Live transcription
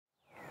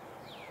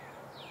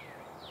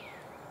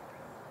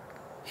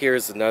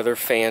Here's another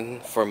fan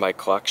for my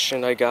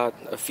collection I got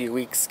a few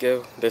weeks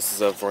ago. This is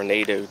a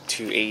Vornado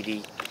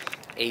 280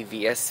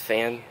 AVS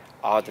fan,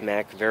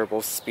 automatic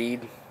variable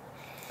speed.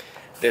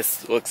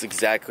 This looks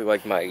exactly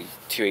like my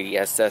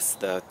 280SS,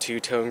 the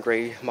two-tone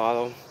gray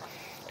model,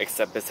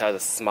 except this has a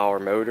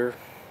smaller motor.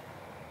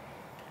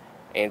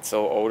 And it's an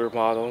older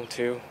model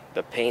too.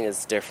 The paint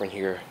is different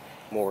here,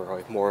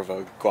 more of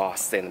a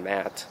gloss than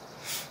matte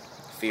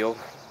feel.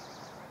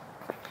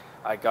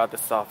 I got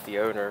this off the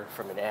owner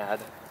from an ad,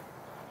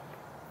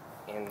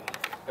 and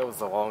it was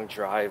a long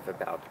drive,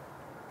 about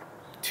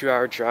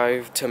 2-hour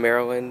drive to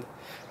Maryland.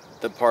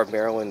 The part of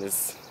Maryland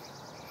is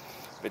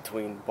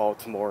between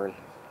Baltimore and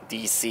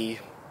DC,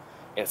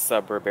 in a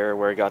suburb area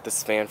where I got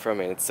this fan from,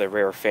 and it's a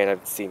rare fan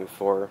I've seen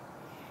before.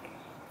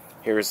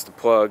 Here's the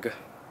plug,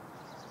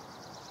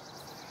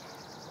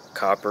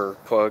 copper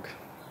plug.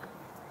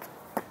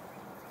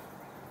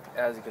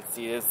 As you can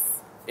see,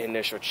 this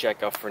initial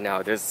checkup for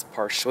now, this is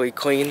partially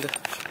cleaned,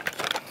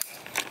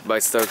 but I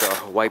still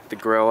gotta wipe the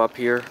grill up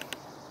here,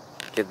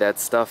 get that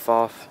stuff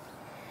off.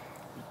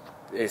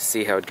 You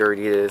see how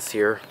dirty it is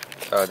here.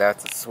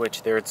 That's a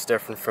switch there. It's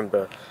different from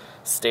the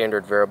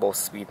standard variable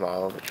speed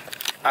model.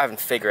 I haven't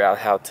figured out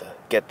how to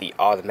get the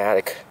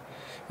automatic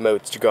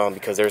modes to go on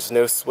because there's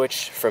no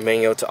switch from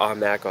manual to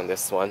automatic on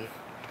this one.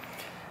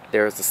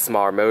 There's a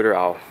smaller motor.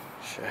 I'll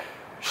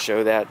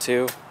show that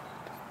too.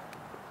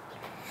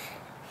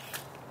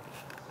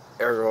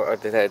 Other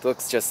than that, it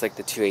looks just like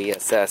the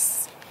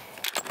 280SS.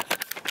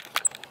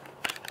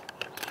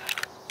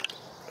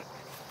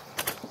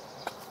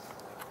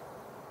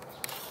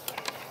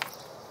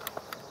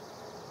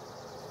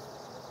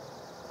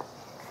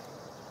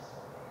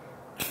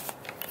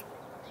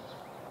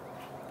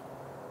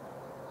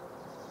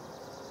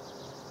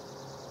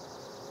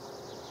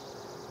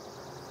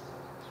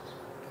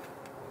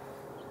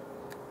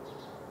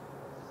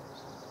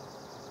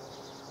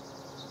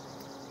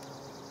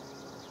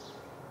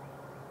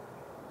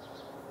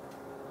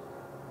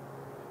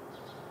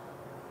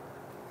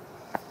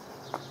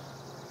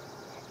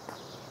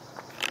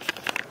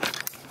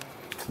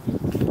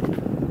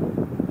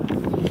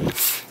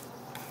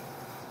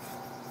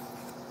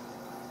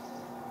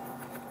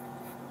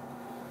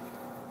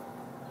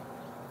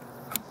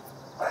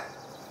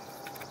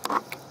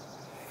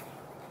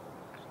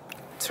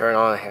 Turn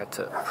on, I had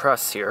to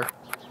press here.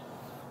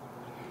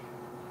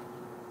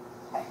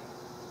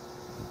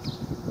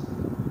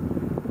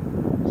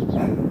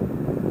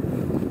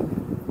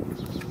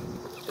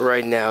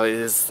 Right now it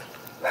is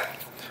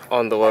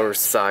on the lower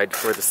side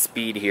for the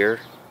speed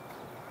here.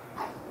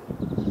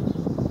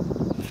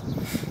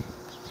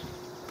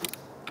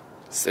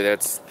 So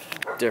that's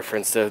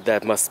different, so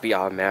that must be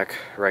automatic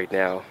right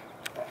now.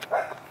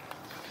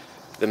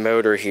 The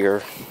motor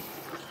here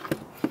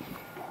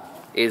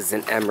is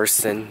an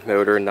Emerson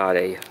motor, not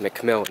a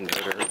Macmillan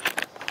motor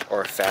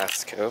or a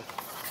Fastco.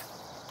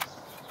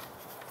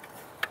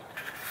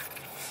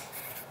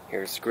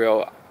 Here's the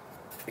grill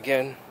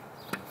again.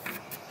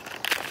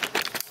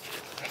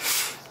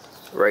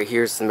 Right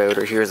here's the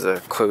motor. Here's a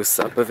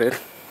close-up of it.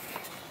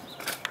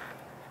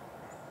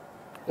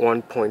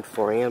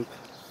 1.4 amp.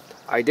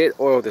 I did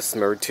oil this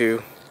motor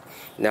too.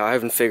 Now I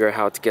haven't figured out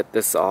how to get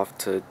this off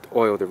to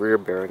oil the rear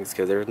bearings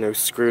because there's no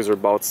screws or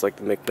bolts like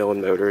the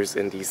Macmillan motors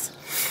in these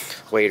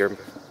later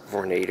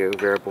Vornado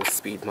variable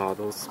speed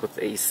models with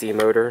the AC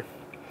motor.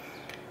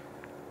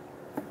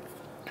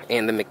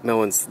 And the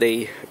Macmillans,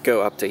 they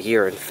go up to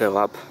here and fill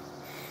up,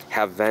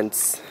 have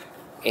vents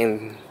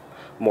and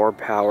more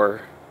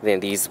power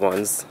than these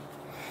ones.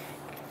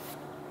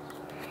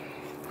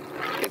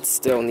 It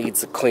still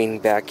needs a clean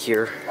back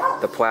here.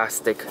 The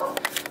plastic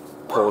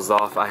pulls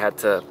off. I had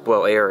to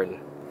blow air and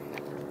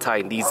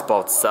tighten these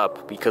bolts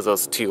up because it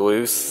was too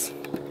loose.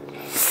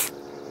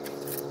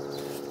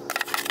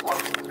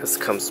 This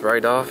comes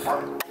right off.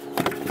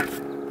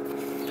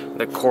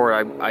 The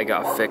cord, I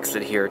got fixed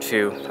it here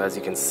too. As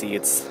you can see,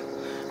 it's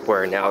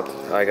wearing out.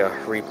 I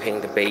got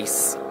repaint the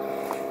base.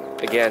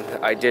 Again,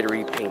 I did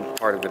repaint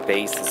part of the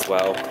base as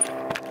well,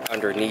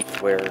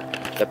 underneath where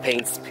the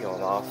paint's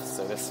peeling off.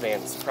 So this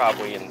fan's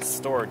probably in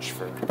storage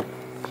for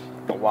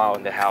a while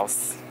in the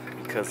house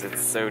because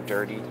it's so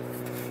dirty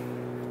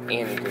and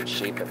in good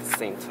shape at the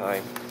same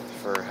time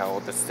for how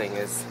old this thing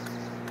is.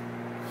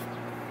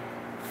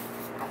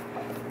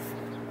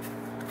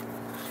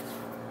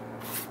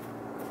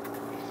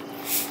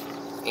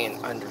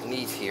 And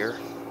underneath here,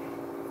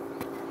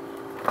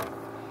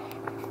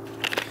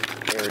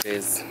 there it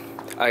is.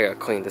 I gotta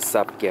clean this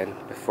up again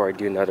before I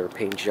do another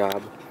paint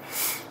job.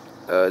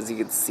 As you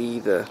can see,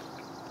 the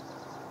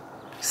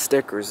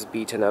sticker's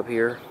beaten up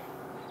here.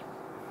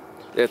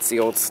 It's the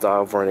old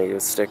style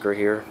Vornado sticker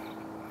here.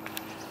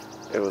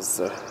 It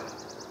was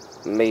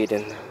made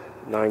in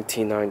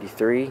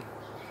 1993.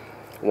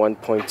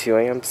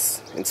 1.2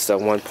 amps instead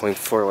of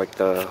 1.4 like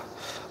the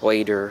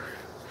later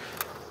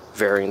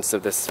variants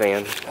of this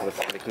fan with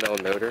the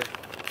Macmillan motor.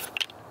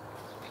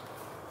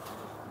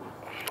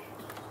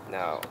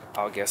 Now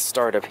I'll get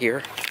started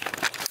here.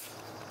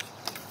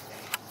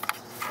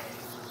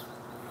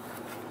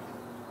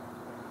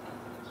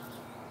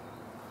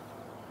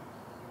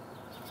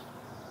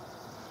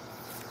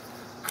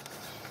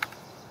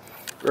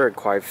 very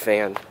quiet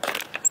fan.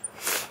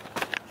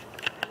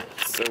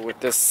 So with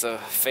this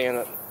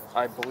fan,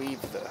 I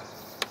believe the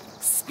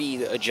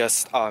speed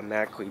adjusts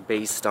automatically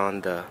based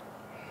on the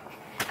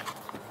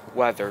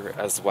weather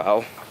as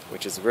well,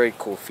 which is a very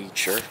cool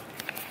feature.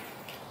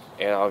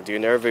 And I'll do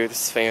another review of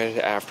this fan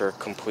after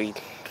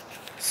complete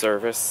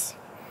service.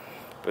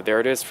 But there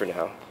it is for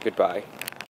now. Goodbye.